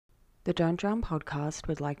The Don't Drown podcast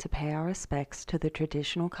would like to pay our respects to the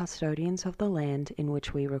traditional custodians of the land in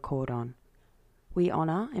which we record on. We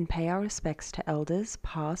honour and pay our respects to elders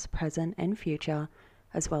past, present and future,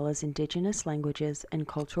 as well as Indigenous languages and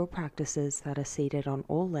cultural practices that are seated on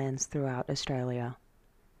all lands throughout Australia.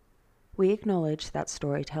 We acknowledge that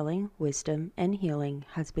storytelling, wisdom and healing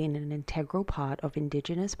has been an integral part of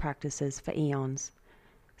Indigenous practices for eons.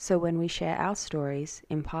 So when we share our stories,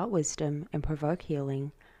 impart wisdom and provoke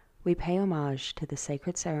healing, we pay homage to the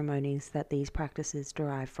sacred ceremonies that these practices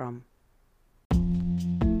derive from.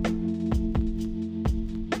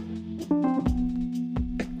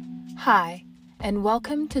 Hi, and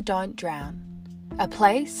welcome to Don't Drown, a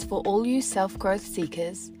place for all you self-growth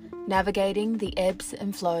seekers navigating the ebbs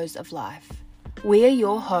and flows of life. We are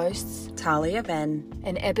your hosts, Talia Ben,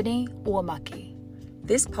 and Ebony Uamaki.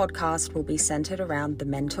 This podcast will be centered around the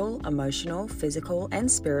mental, emotional, physical,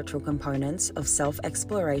 and spiritual components of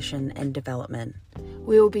self-exploration and development.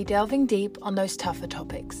 We will be delving deep on those tougher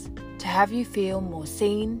topics to have you feel more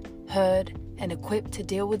seen, heard, and equipped to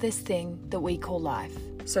deal with this thing that we call life.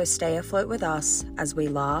 So stay afloat with us as we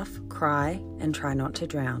laugh, cry, and try not to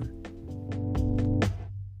drown.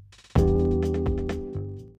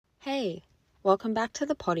 Hey! Welcome back to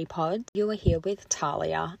the Potty Pod. You are here with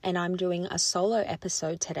Talia, and I'm doing a solo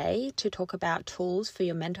episode today to talk about tools for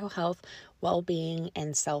your mental health, well-being,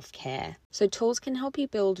 and self-care. So tools can help you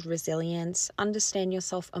build resilience, understand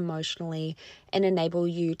yourself emotionally, and enable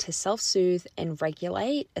you to self-soothe and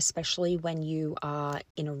regulate, especially when you are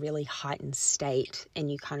in a really heightened state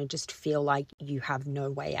and you kind of just feel like you have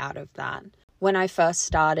no way out of that. When I first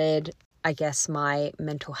started my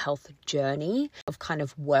mental health journey of kind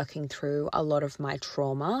of working through a lot of my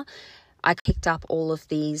trauma, I picked up all of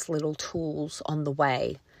these little tools on the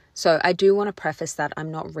way. So I do want to preface that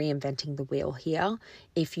I'm not reinventing the wheel here.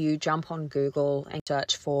 If you jump on Google and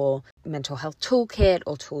search for mental health toolkit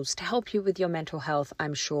or tools to help you with your mental health,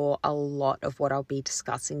 I'm sure a lot of what I'll be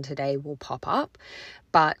discussing today will pop up.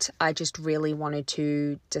 But I just really wanted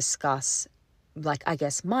to discuss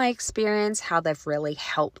my experience, how they've really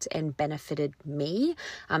helped and benefited me,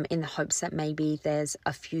 in the hopes that maybe there's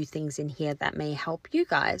a few things in here that may help you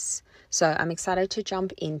guys. So I'm excited to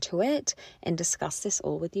jump into it and discuss this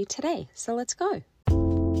all with you today. So let's go.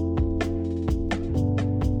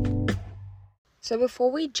 So before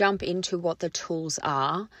we jump into what the tools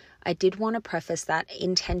are, I did want to preface that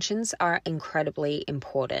intentions are incredibly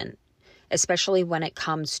important, especially when it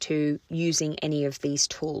comes to using any of these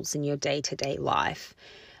tools in your day-to-day life.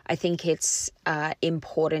 I think it's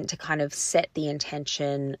important to kind of set the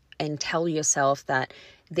intention and tell yourself that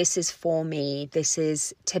this is for me, this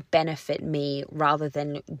is to benefit me, rather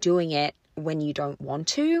than doing it when you don't want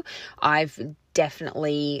to. I've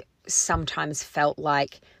definitely sometimes felt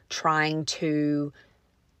like trying to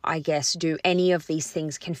do any of these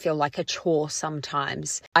things can feel like a chore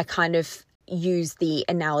sometimes. I kind of use the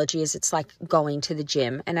analogy as it's like going to the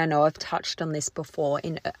gym. And I know I've touched on this before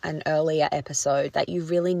in an earlier episode, that you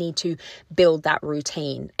really need to build that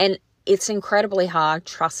routine. And it's incredibly hard.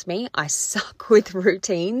 Trust me, I suck with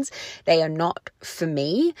routines. They are not for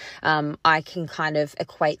me. I can kind of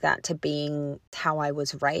equate that to being how I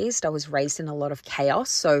was raised. I was raised in a lot of chaos.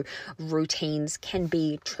 So routines can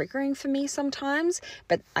be triggering for me sometimes,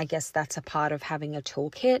 but I guess that's a part of having a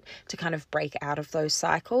toolkit to kind of break out of those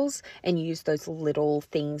cycles and use those little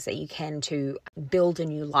things that you can to build a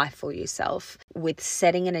new life for yourself. With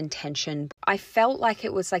setting an intention, I felt like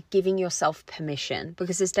it was like giving yourself permission,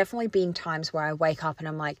 because there's definitely been times where I wake up and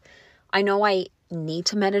I'm like, I know I need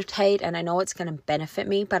to meditate and I know it's going to benefit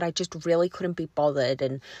me, but I just really couldn't be bothered.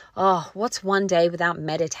 And what's one day without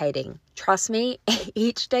meditating? Trust me,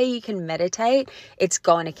 each day you can meditate, it's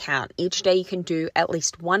going to count. Each day you can do at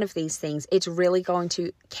least one of these things, it's really going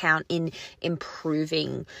to count in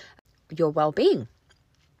improving your well-being.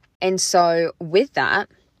 And so with that,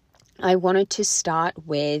 I wanted to start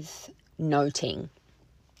with noting.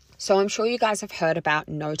 So I'm sure you guys have heard about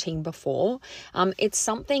noting before. It's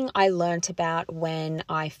something I learned about when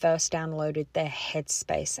I first downloaded the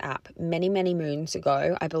Headspace app many, many moons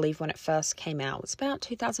ago. I believe when it first came out, it was about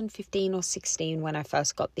 2015 or 16 when I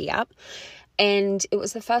first got the app. And it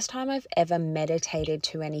was the first time I've ever meditated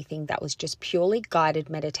to anything that was just purely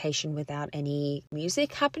guided meditation without any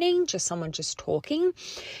music happening, just someone just talking.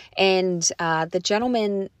 And the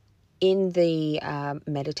gentleman in the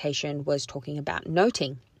meditation was talking about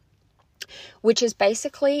noting, which is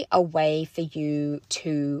basically a way for you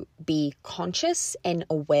to be conscious and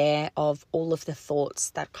aware of all of the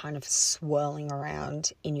thoughts that kind of swirling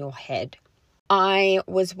around in your head. I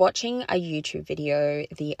was watching a YouTube video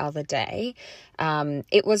the other day.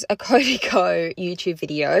 It was a Cody Ko YouTube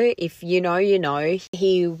video. If you know, you know.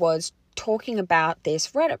 He was talking about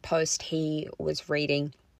this Reddit post he was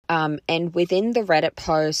reading. And within the Reddit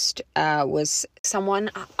post was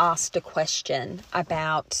someone asked a question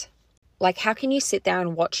about, like, how can you sit there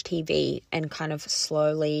and watch TV and kind of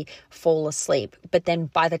slowly fall asleep? But then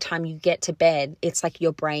by the time you get to bed, it's like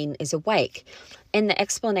your brain is awake. And the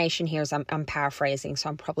explanation here is, I'm paraphrasing, so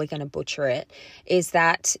I'm probably going to butcher it, is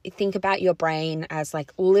that think about your brain as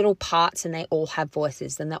like little parts and they all have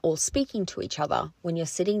voices and they're all speaking to each other. When you're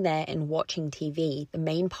sitting there and watching TV, the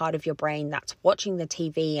main part of your brain that's watching the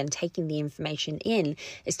TV and taking the information in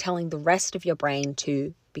is telling the rest of your brain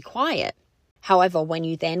to be quiet. However, when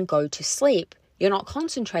you then go to sleep, you're not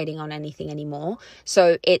concentrating on anything anymore.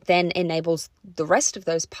 So it then enables the rest of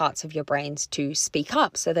those parts of your brains to speak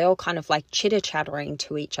up. So they're all kind of like chitter-chattering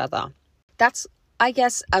to each other. That's, I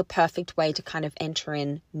guess, a perfect way to kind of enter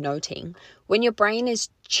in noting. When your brain is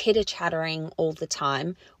chitter-chattering all the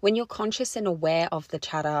time, when you're conscious and aware of the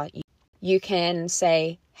chatter, you can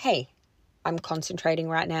say, hey, I'm concentrating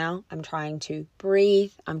right now. I'm trying to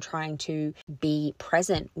breathe. I'm trying to be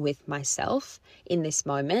present with myself in this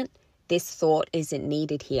moment. This thought isn't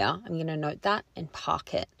needed here. I'm going to note that and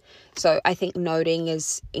park it. So I think noting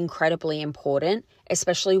is incredibly important,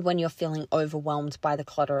 especially when you're feeling overwhelmed by the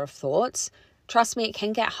clutter of thoughts. Trust me, it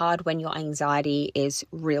can get hard when your anxiety is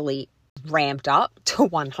really ramped up to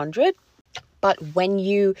 100. But when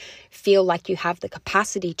you feel like you have the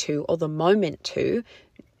capacity to, or the moment to,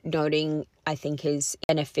 noting, I think, is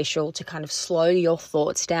beneficial to kind of slow your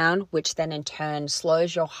thoughts down, which then in turn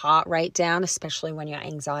slows your heart rate down, especially when your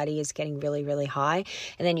anxiety is getting really, really high.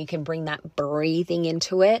 And then you can bring that breathing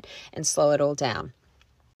into it and slow it all down.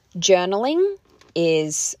 Journaling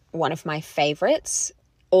is one of my favorites,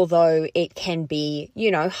 although it can be,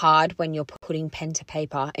 hard when you're putting pen to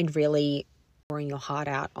paper and really pouring your heart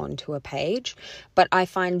out onto a page. But I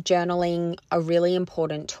find journaling a really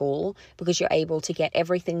important tool because you're able to get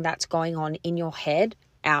everything that's going on in your head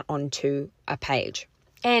out onto a page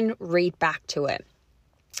and read back to it.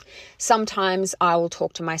 Sometimes I will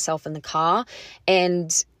talk to myself in the car,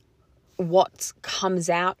 and what comes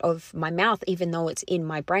out of my mouth, even though it's in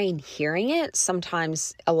my brain, hearing it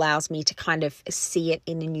sometimes allows me to kind of see it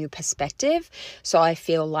in a new perspective. So I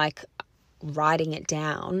feel like writing it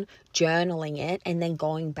down, journaling it, and then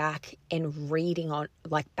going back and reading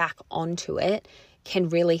back onto it can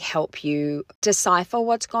really help you decipher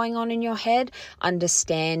what's going on in your head,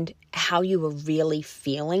 understand how you were really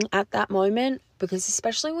feeling at that moment. Because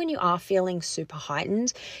especially when you are feeling super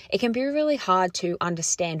heightened, it can be really hard to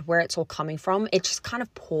understand where it's all coming from. It just kind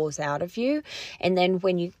of pours out of you. And then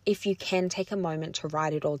if you can take a moment to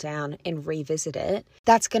write it all down and revisit it,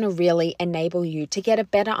 that's going to really enable you to get a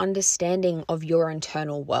better understanding of your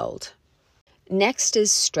internal world. Next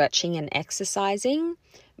is stretching and exercising.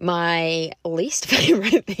 My least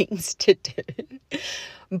favorite things to do.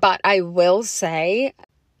 But I will say,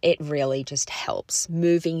 it really just helps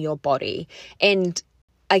moving your body. And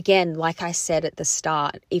again, like I said at the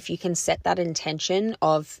start, if you can set that intention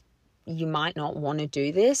of, you might not want to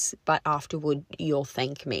do this, but afterward you'll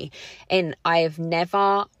thank me. And I have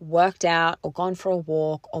never worked out or gone for a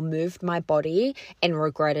walk or moved my body and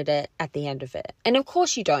regretted it at the end of it. And of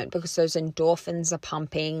course you don't, because those endorphins are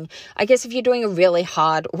pumping. I guess if you're doing a really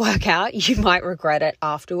hard workout, you might regret it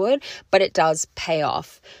afterward, but it does pay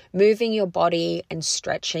off. Moving your body and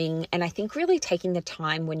stretching, and I think really taking the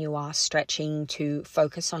time when you are stretching to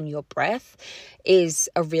focus on your breath is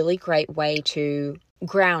a really great way to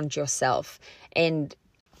ground yourself. And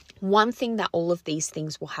one thing that all of these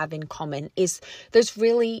things will have in common is those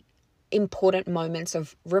really important moments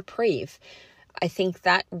of reprieve. I think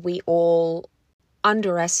that we all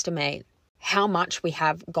underestimate how much we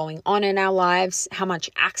have going on in our lives, how much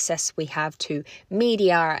access we have to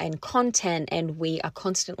media and content, and we are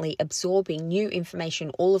constantly absorbing new information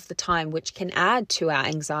all of the time, which can add to our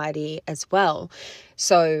anxiety as well.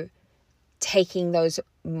 So taking those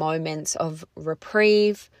moments of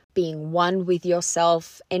reprieve, being one with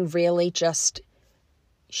yourself, and really just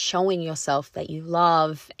showing yourself that you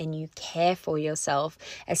love and you care for yourself,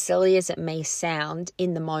 as silly as it may sound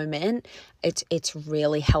in the moment, it's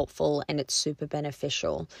really helpful and it's super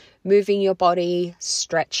beneficial. Moving your body,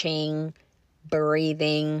 stretching,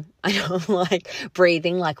 breathing. I don't like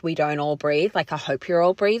breathing like we don't all breathe. Like, I hope you're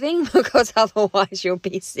all breathing, because otherwise you'll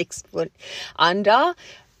be 6 foot under.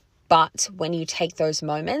 But when you take those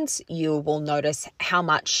moments, you will notice how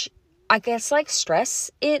much I guess like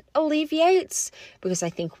stress it alleviates, because I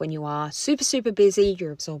think when you are super, super busy,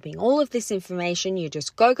 you're absorbing all of this information, you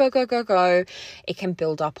just go. It can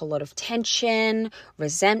build up a lot of tension,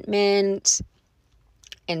 resentment.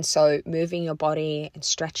 And so moving your body and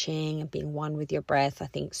stretching and being one with your breath, I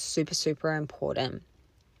think super, super important.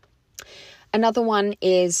 Another one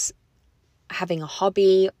is having a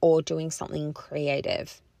hobby or doing something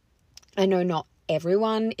creative. I know not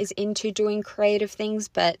everyone is into doing creative things,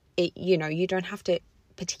 but you don't have to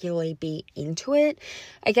particularly be into it.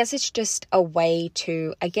 I guess it's just a way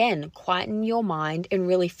to, again, quieten your mind and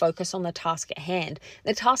really focus on the task at hand.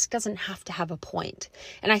 The task doesn't have to have a point.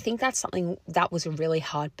 And I think that's something that was a really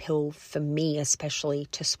hard pill for me, especially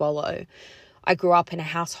to swallow. I grew up in a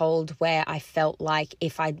household where I felt like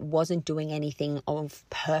if I wasn't doing anything of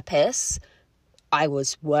purpose, I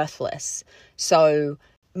was worthless. So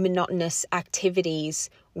monotonous activities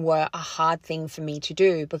were a hard thing for me to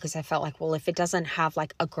do, because I felt like, well, if it doesn't have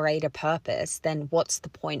like a greater purpose, then what's the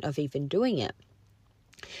point of even doing it?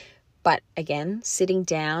 But again, sitting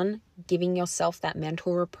down, giving yourself that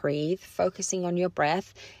mental reprieve, focusing on your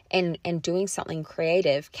breath and doing something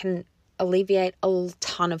creative can alleviate a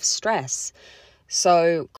ton of stress.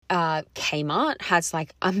 So Kmart has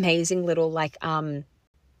like amazing little like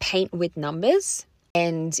paint with numbers.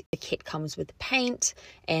 And the kit comes with paint,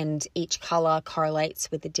 and each color correlates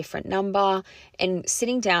with a different number. And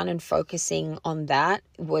sitting down and focusing on that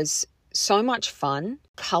was so much fun.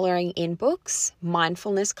 Coloring in books,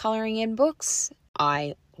 mindfulness coloring in books.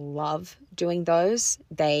 I love doing those.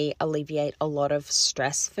 They alleviate a lot of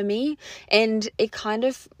stress for me, and it kind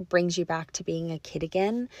of brings you back to being a kid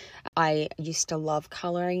again. I used to love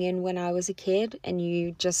coloring in when I was a kid, and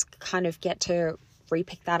you just kind of get to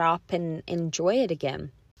re-pick that up and enjoy it again.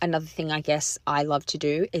 Another thing I guess I love to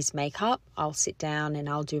do is makeup. I'll sit down and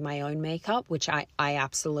I'll do my own makeup, which I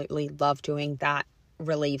absolutely love doing. That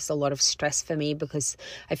relieves a lot of stress for me, because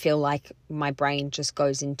I feel like my brain just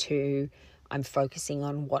goes into, I'm focusing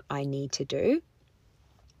on what I need to do.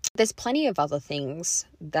 There's plenty of other things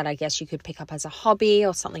that I guess you could pick up as a hobby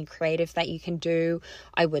or something creative that you can do.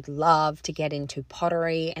 I would love to get into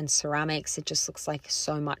pottery and ceramics. It just looks like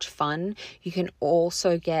so much fun. You can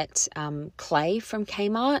also get clay from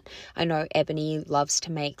Kmart. I know Ebony loves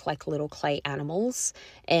to make like little clay animals,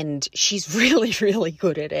 and she's really, really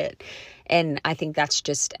good at it. And I think that's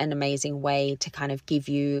just an amazing way to kind of give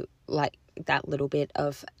you like that little bit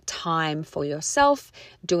of time for yourself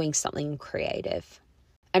doing something creative.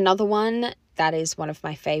 Another one that is one of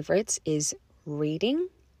my favorites is reading.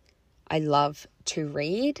 I love to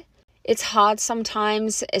read. It's hard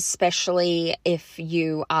sometimes, especially if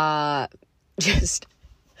you are just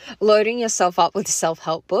loading yourself up with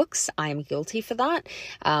self-help books. I'm guilty for that.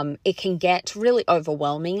 It can get really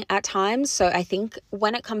overwhelming at times. So I think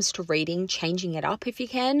when it comes to reading, changing it up if you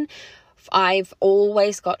can. I've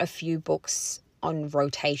always got a few books on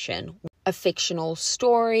rotation. A fictional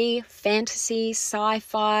story, fantasy,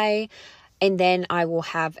 sci-fi, and then I will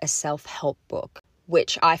have a self-help book,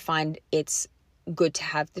 which I find it's good to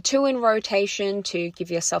have the two in rotation to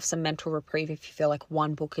give yourself some mental reprieve if you feel like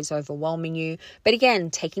one book is overwhelming you. But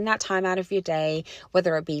again, taking that time out of your day,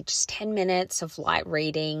 whether it be just 10 minutes of light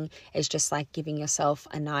reading, is just like giving yourself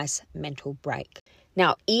a nice mental break.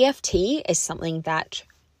 Now, EFT is something that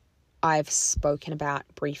I've spoken about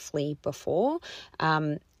briefly before.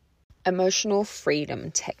 Emotional freedom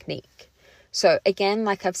technique. So again,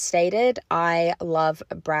 like I've stated, I love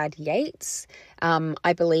Brad Yates.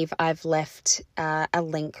 I believe I've left a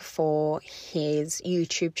link for his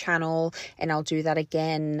YouTube channel, and I'll do that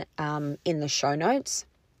again in the show notes.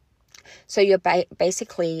 So you're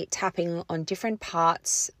basically tapping on different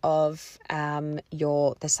parts of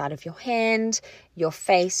the side of your hand, your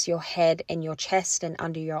face, your head, and your chest and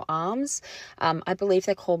under your arms. I believe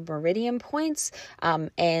they're called meridian points.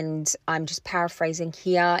 And I'm just paraphrasing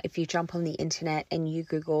here. If you jump on the internet and you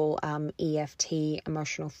Google EFT,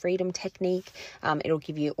 emotional freedom technique, it'll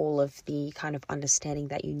give you all of the kind of understanding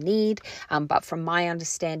that you need. But from my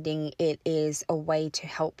understanding, it is a way to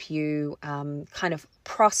help you kind of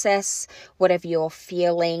process whatever you're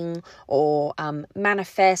feeling or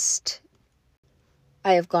manifest.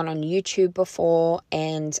 I have gone on YouTube before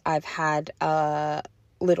and I've had a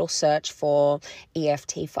little search for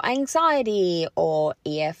EFT for anxiety or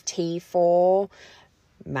EFT for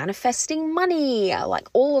manifesting money, like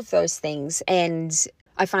all of those things. And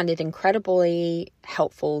I find it incredibly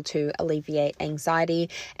helpful to alleviate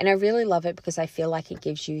anxiety, and I really love it because I feel like it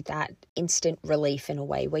gives you that instant relief in a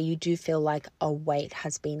way where you do feel like a weight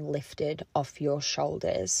has been lifted off your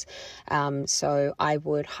shoulders. So I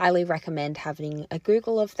would highly recommend having a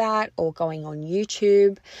Google of that or going on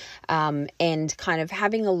YouTube and kind of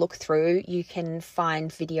having a look through. You can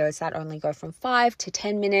find videos that only go from 5 to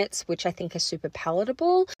 10 minutes, which I think are super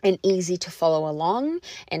palatable and easy to follow along.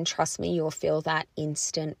 And trust me, you'll feel that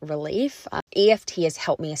instant relief. EFT has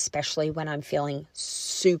helped me, especially when I'm feeling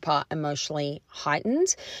super emotionally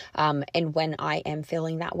heightened. And when I am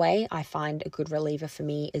feeling that way, I find a good reliever for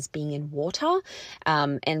me is being in water.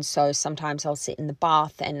 And so sometimes I'll sit in the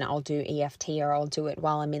bath and I'll do EFT, or I'll do it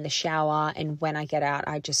while I'm in the shower. And when I get out,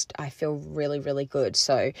 I feel really, really good.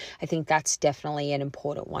 So I think that's definitely an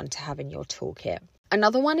important one to have in your toolkit.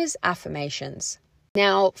 Another one is affirmations.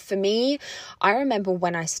 Now, for me, I remember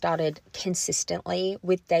when I started consistently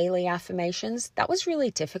with daily affirmations, that was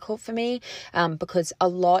really difficult for me because a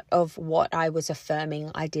lot of what I was affirming,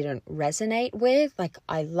 I didn't resonate with. Like,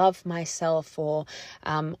 I love myself, or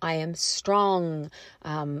I am strong,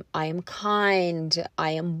 I am kind,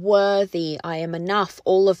 I am worthy, I am enough.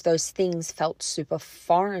 All of those things felt super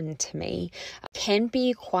foreign to me. Can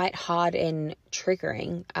be quite hard and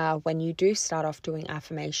triggering when you do start off doing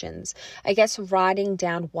affirmations. I guess writing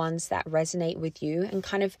down ones that resonate with you and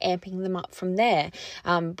kind of amping them up from there,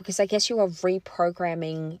 because I guess you are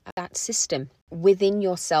reprogramming that system within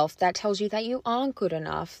yourself that tells you that you aren't good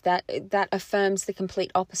enough, that affirms the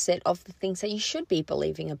complete opposite of the things that you should be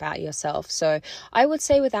believing about yourself. So I would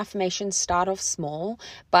say with affirmations, start off small,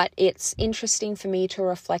 but it's interesting for me to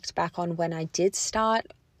reflect back on when I did start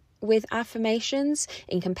with affirmations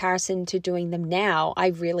in comparison to doing them now.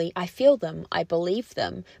 I feel them, I believe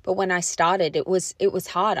them. But when I started, it was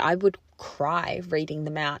hard. I would cry reading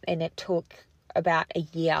them out, and it took about a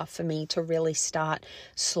year for me to really start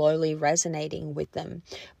slowly resonating with them.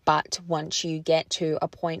 But once you get to a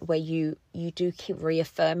point where you do keep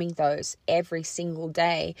reaffirming those every single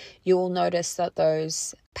day, you will notice that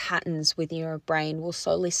those patterns within your brain will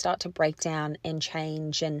slowly start to break down and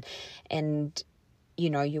change, and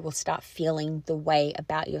you will start feeling the way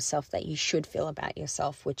about yourself that you should feel about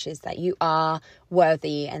yourself, which is that you are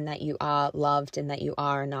worthy and that you are loved and that you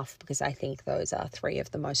are enough, because I think those are 3 of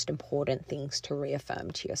the most important things to reaffirm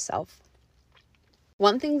to yourself.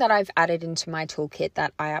 One thing that I've added into my toolkit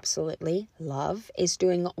that I absolutely love is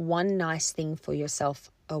doing one nice thing for yourself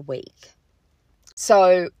a week.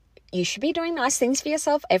 So you should be doing nice things for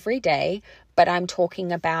yourself every day, but I'm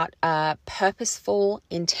talking about a purposeful,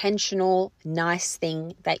 intentional, nice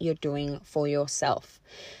thing that you're doing for yourself.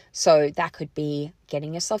 So that could be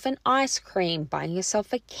getting yourself an ice cream, buying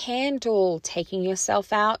yourself a candle, taking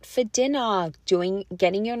yourself out for dinner,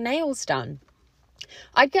 getting your nails done.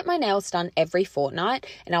 I'd get my nails done every fortnight,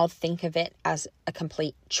 and I'll think of it as a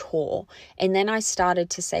complete chore. And then I started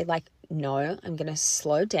to say, no, I'm going to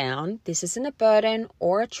slow down. This isn't a burden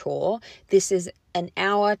or a chore. This is an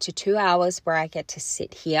hour to 2 hours where I get to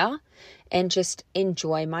sit here and just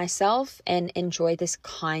enjoy myself and enjoy this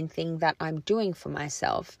kind thing that I'm doing for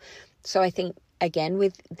myself. So I think, again,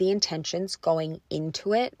 with the intentions going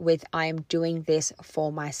into it with I'm doing this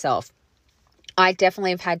for myself. I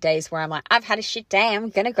definitely have had days where I'm like, I've had a shit day, I'm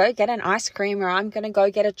going to go get an ice cream, or I'm going to go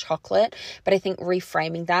get a chocolate. But I think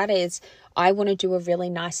reframing that is, I want to do a really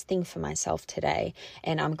nice thing for myself today,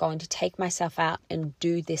 and I'm going to take myself out and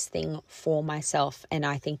do this thing for myself. And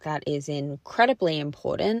I think that is incredibly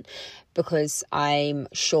important, because I'm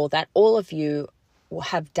sure that all of you will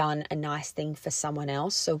have done a nice thing for someone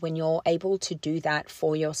else. So when you're able to do that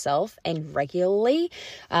for yourself and regularly,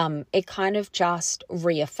 it kind of just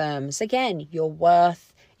reaffirms, again, your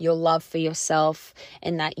worth, your love for yourself,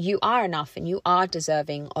 and that you are enough and you are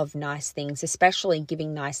deserving of nice things, especially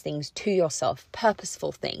giving nice things to yourself,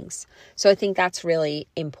 purposeful things. So I think that's really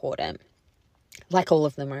important. Like, all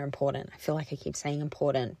of them are important. I feel like I keep saying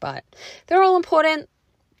important, but they're all important.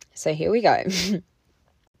 So here we go.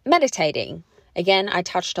 Meditating. Again, I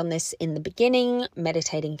touched on this in the beginning.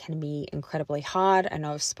 Meditating can be incredibly hard. I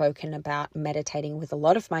know I've spoken about meditating with a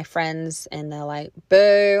lot of my friends, and they're like,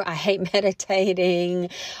 boo, I hate meditating.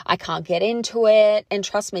 I can't get into it. And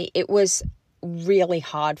trust me, it was really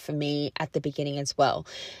hard for me at the beginning as well.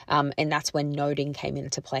 And that's when noting came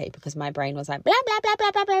into play, because my brain was like, blah, blah, blah,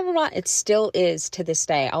 blah, blah, blah, blah. It still is to this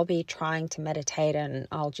day. I'll be trying to meditate and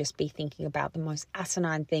I'll just be thinking about the most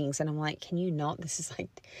asinine things. And I'm like, can you not? This is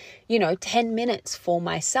 10 minutes for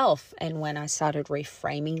myself. And when I started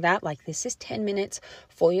reframing that, this is 10 minutes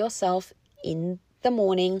for yourself in the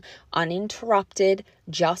morning, uninterrupted,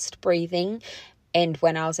 just breathing. And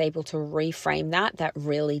when I was able to reframe that, that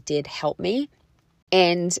really did help me.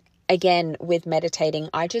 And again, with meditating,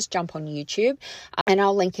 I just jump on YouTube, and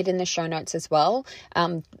I'll link it in the show notes as well.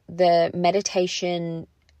 The meditation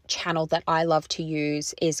channel that I love to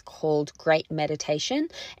use is called Great Meditation,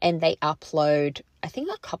 and they upload, I think,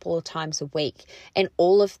 a couple of times a week, and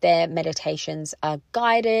all of their meditations are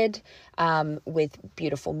guided with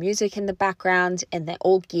beautiful music in the background, and they're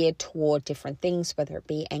all geared toward different things, whether it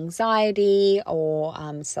be anxiety or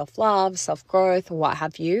self-love, self-growth, or what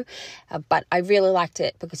have you. But I really liked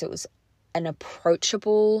it because it was an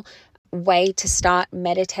approachable way to start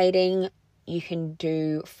meditating. You can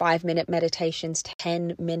do 5-minute meditations,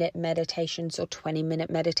 10-minute meditations, or 20-minute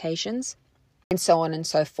meditations, and so on and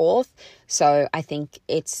so forth. So I think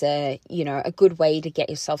it's a good way to get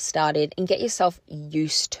yourself started and get yourself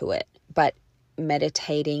used to it. But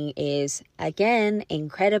meditating is, again,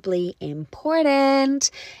 incredibly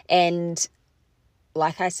important. And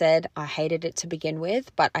like I said, I hated it to begin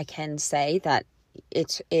with, but I can say that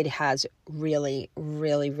it has really,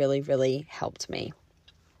 really, really, really helped me.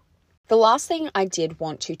 The last thing I did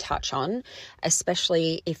want to touch on,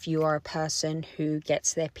 especially if you are a person who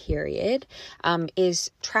gets their period,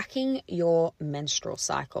 is tracking your menstrual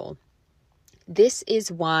cycle. This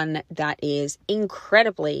is one that is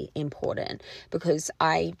incredibly important because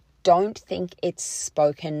I don't think it's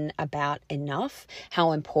spoken about enough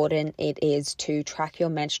how important it is to track your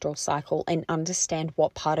menstrual cycle and understand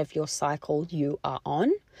what part of your cycle you are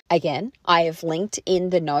on. Again, I have linked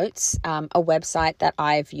in the notes a website that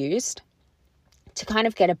I've used to kind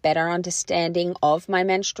of get a better understanding of my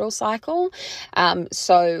menstrual cycle.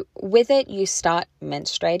 So with it, you start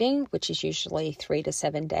menstruating, which is usually 3 to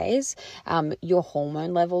 7 days. Your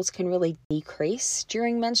hormone levels can really decrease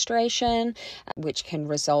during menstruation, which can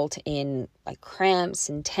result in like cramps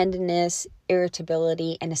and tenderness,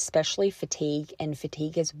 irritability, and especially fatigue. And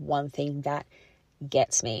fatigue is one thing that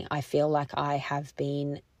gets me. I feel like I have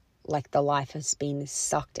been the life has been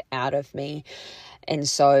sucked out of me. And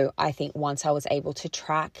so I think once I was able to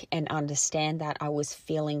track and understand that I was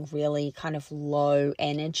feeling really kind of low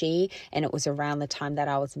energy, and it was around the time that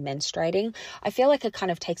I was menstruating, I feel like it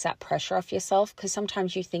kind of takes that pressure off yourself, because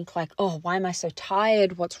sometimes you think like, oh, why am I so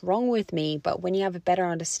tired? What's wrong with me? But when you have a better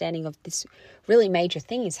understanding of this really major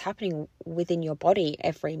thing is happening within your body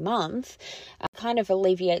every month, it kind of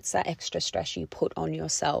alleviates that extra stress you put on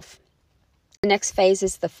yourself. The next phase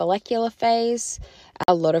is the follicular phase.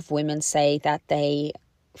 A lot of women say that they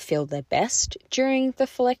feel their best during the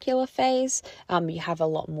follicular phase. You have a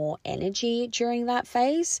lot more energy during that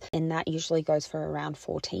phase, and that usually goes for around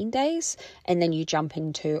 14 days. And then you jump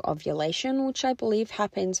into ovulation, which I believe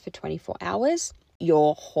happens for 24 hours.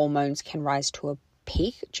 Your hormones can rise to a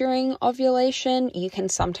peak during ovulation. You can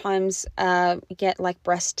sometimes get like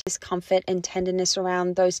breast discomfort and tenderness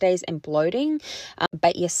around those days and bloating,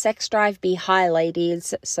 but your sex drive be high,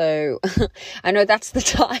 ladies. So I know that's the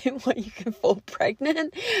time when you can fall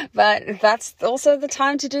pregnant, but that's also the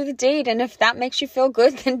time to do the deed. And if that makes you feel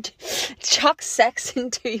good, then chuck sex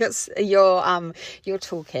into your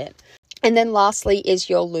toolkit. And then lastly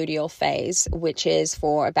is your luteal phase, which is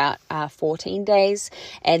for about 14 days.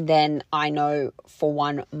 And then I know for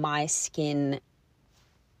one, my skin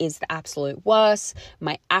is the absolute worst.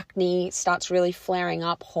 My acne starts really flaring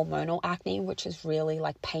up, hormonal acne, which is really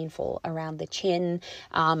like painful around the chin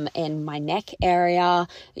and my neck area.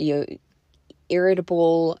 You're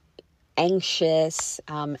irritable, anxious,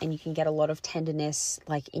 and you can get a lot of tenderness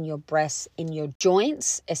like in your breasts, in your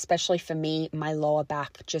joints. Especially for me, my lower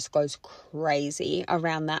back just goes crazy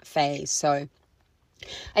around that phase. So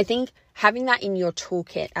I think having that in your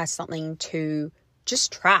toolkit as something to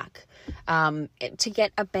just track, to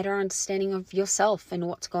get a better understanding of yourself and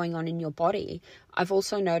what's going on in your body. I've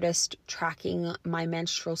also noticed tracking my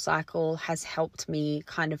menstrual cycle has helped me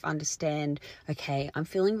kind of understand, okay, I'm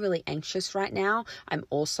feeling really anxious right now. I'm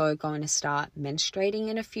also going to start menstruating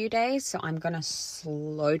in a few days. So I'm going to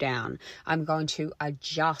slow down. I'm going to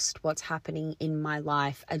adjust what's happening in my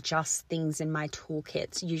life, adjust things in my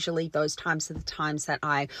toolkits. Usually those times are the times that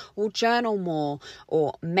I will journal more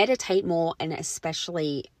or meditate more, and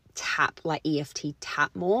especially tap, like EFT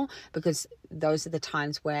tap more, because those are the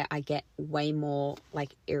times where I get way more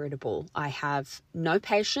like irritable. I have no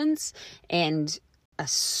patience and a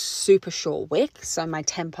super short wick, so my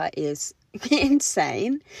temper is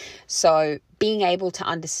insane. So being able to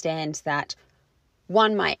understand that,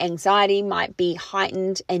 one, my anxiety might be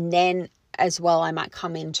heightened, and then as well I might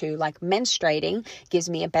come into like menstruating, gives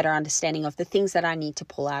me a better understanding of the things that I need to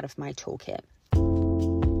pull out of my toolkit.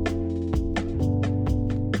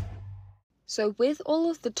 So with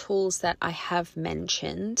all of the tools that I have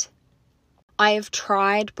mentioned, I have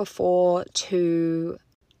tried before to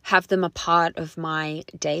have them a part of my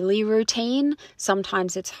daily routine.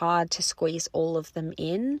 Sometimes it's hard to squeeze all of them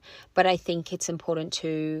in, but I think it's important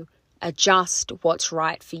to adjust what's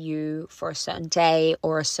right for you for a certain day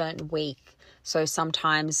or a certain week. So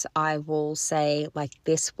sometimes I will say, like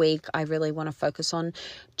this week, I really want to focus on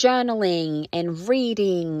journaling and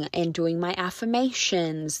reading and doing my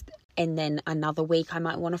affirmations. And then another week I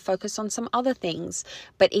might want to focus on some other things.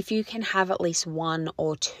 But if you can have at least one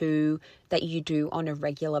or two that you do on a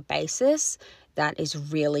regular basis, that is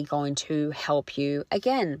really going to help you,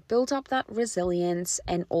 again, build up that resilience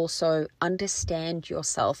and also understand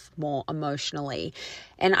yourself more emotionally.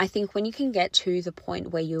 And I think when you can get to the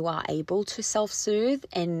point where you are able to self-soothe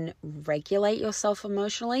and regulate yourself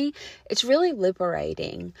emotionally, it's really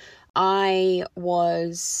liberating. I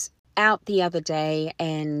was out the other day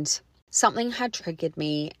and something had triggered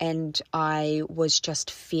me, and I was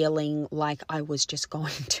just feeling like I was just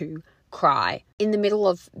going to cry in the middle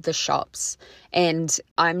of the shops. And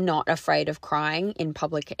I'm not afraid of crying in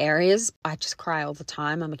public areas. I just cry all the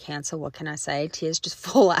time. I'm a Cancer. What can I say? Tears just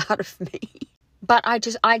fall out of me. But I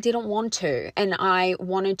didn't want to. And I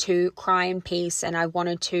wanted to cry in peace, and I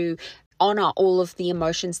wanted to honor all of the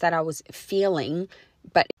emotions that I was feeling,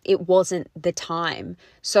 but it wasn't the time.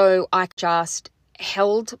 So I just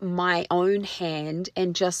held my own hand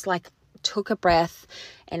and just like took a breath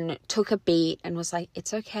and took a beat and was like,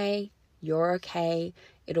 it's okay. You're okay.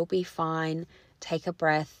 It'll be fine. Take a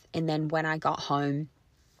breath. And then when I got home,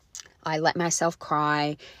 I let myself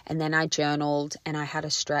cry, and then I journaled and I had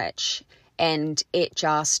a stretch. And it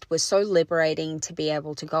just was so liberating to be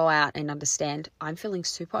able to go out and understand I'm feeling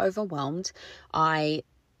super overwhelmed. I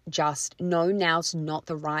just know now's not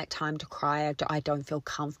the right time to cry. I don't feel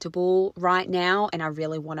comfortable right now, and I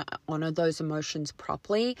really want to honor those emotions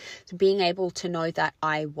properly. So being able to know that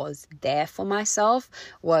I was there for myself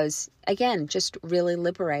was, again, just really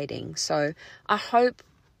liberating. So I hope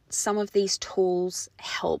some of these tools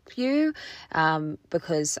help you,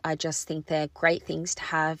 because I just think they're great things to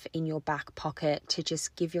have in your back pocket to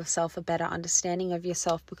just give yourself a better understanding of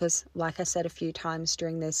yourself. Because like I said a few times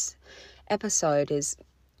during this episode, is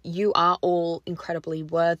you are all incredibly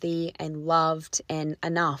worthy and loved and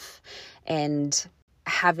enough. And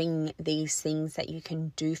having these things that you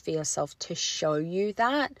can do for yourself to show you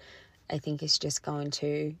that, I think is just going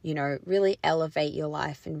to, really elevate your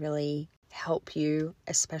life and really help you,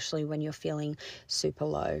 especially when you're feeling super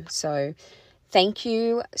low. So thank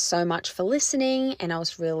you so much for listening, and I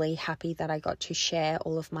was really happy that I got to share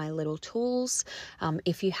all of my little tools.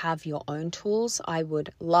 If you have your own tools, I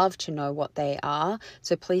would love to know what they are.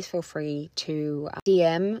 So please feel free to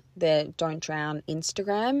DM the Don't Drown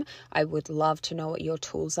Instagram. I would love to know what your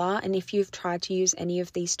tools are. And if you've tried to use any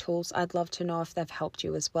of these tools, I'd love to know if they've helped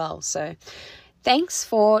you as well. So thanks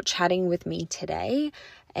for chatting with me today,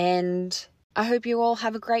 and I hope you all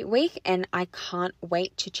have a great week, and I can't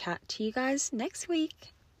wait to chat to you guys next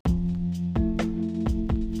week.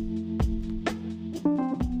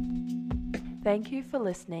 Thank you for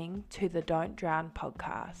listening to the Don't Drown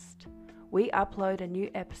podcast. We upload a new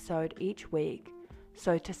episode each week,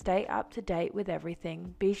 so to stay up to date with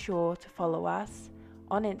everything, be sure to follow us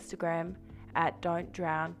on Instagram at Don't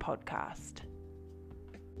Drown Podcast.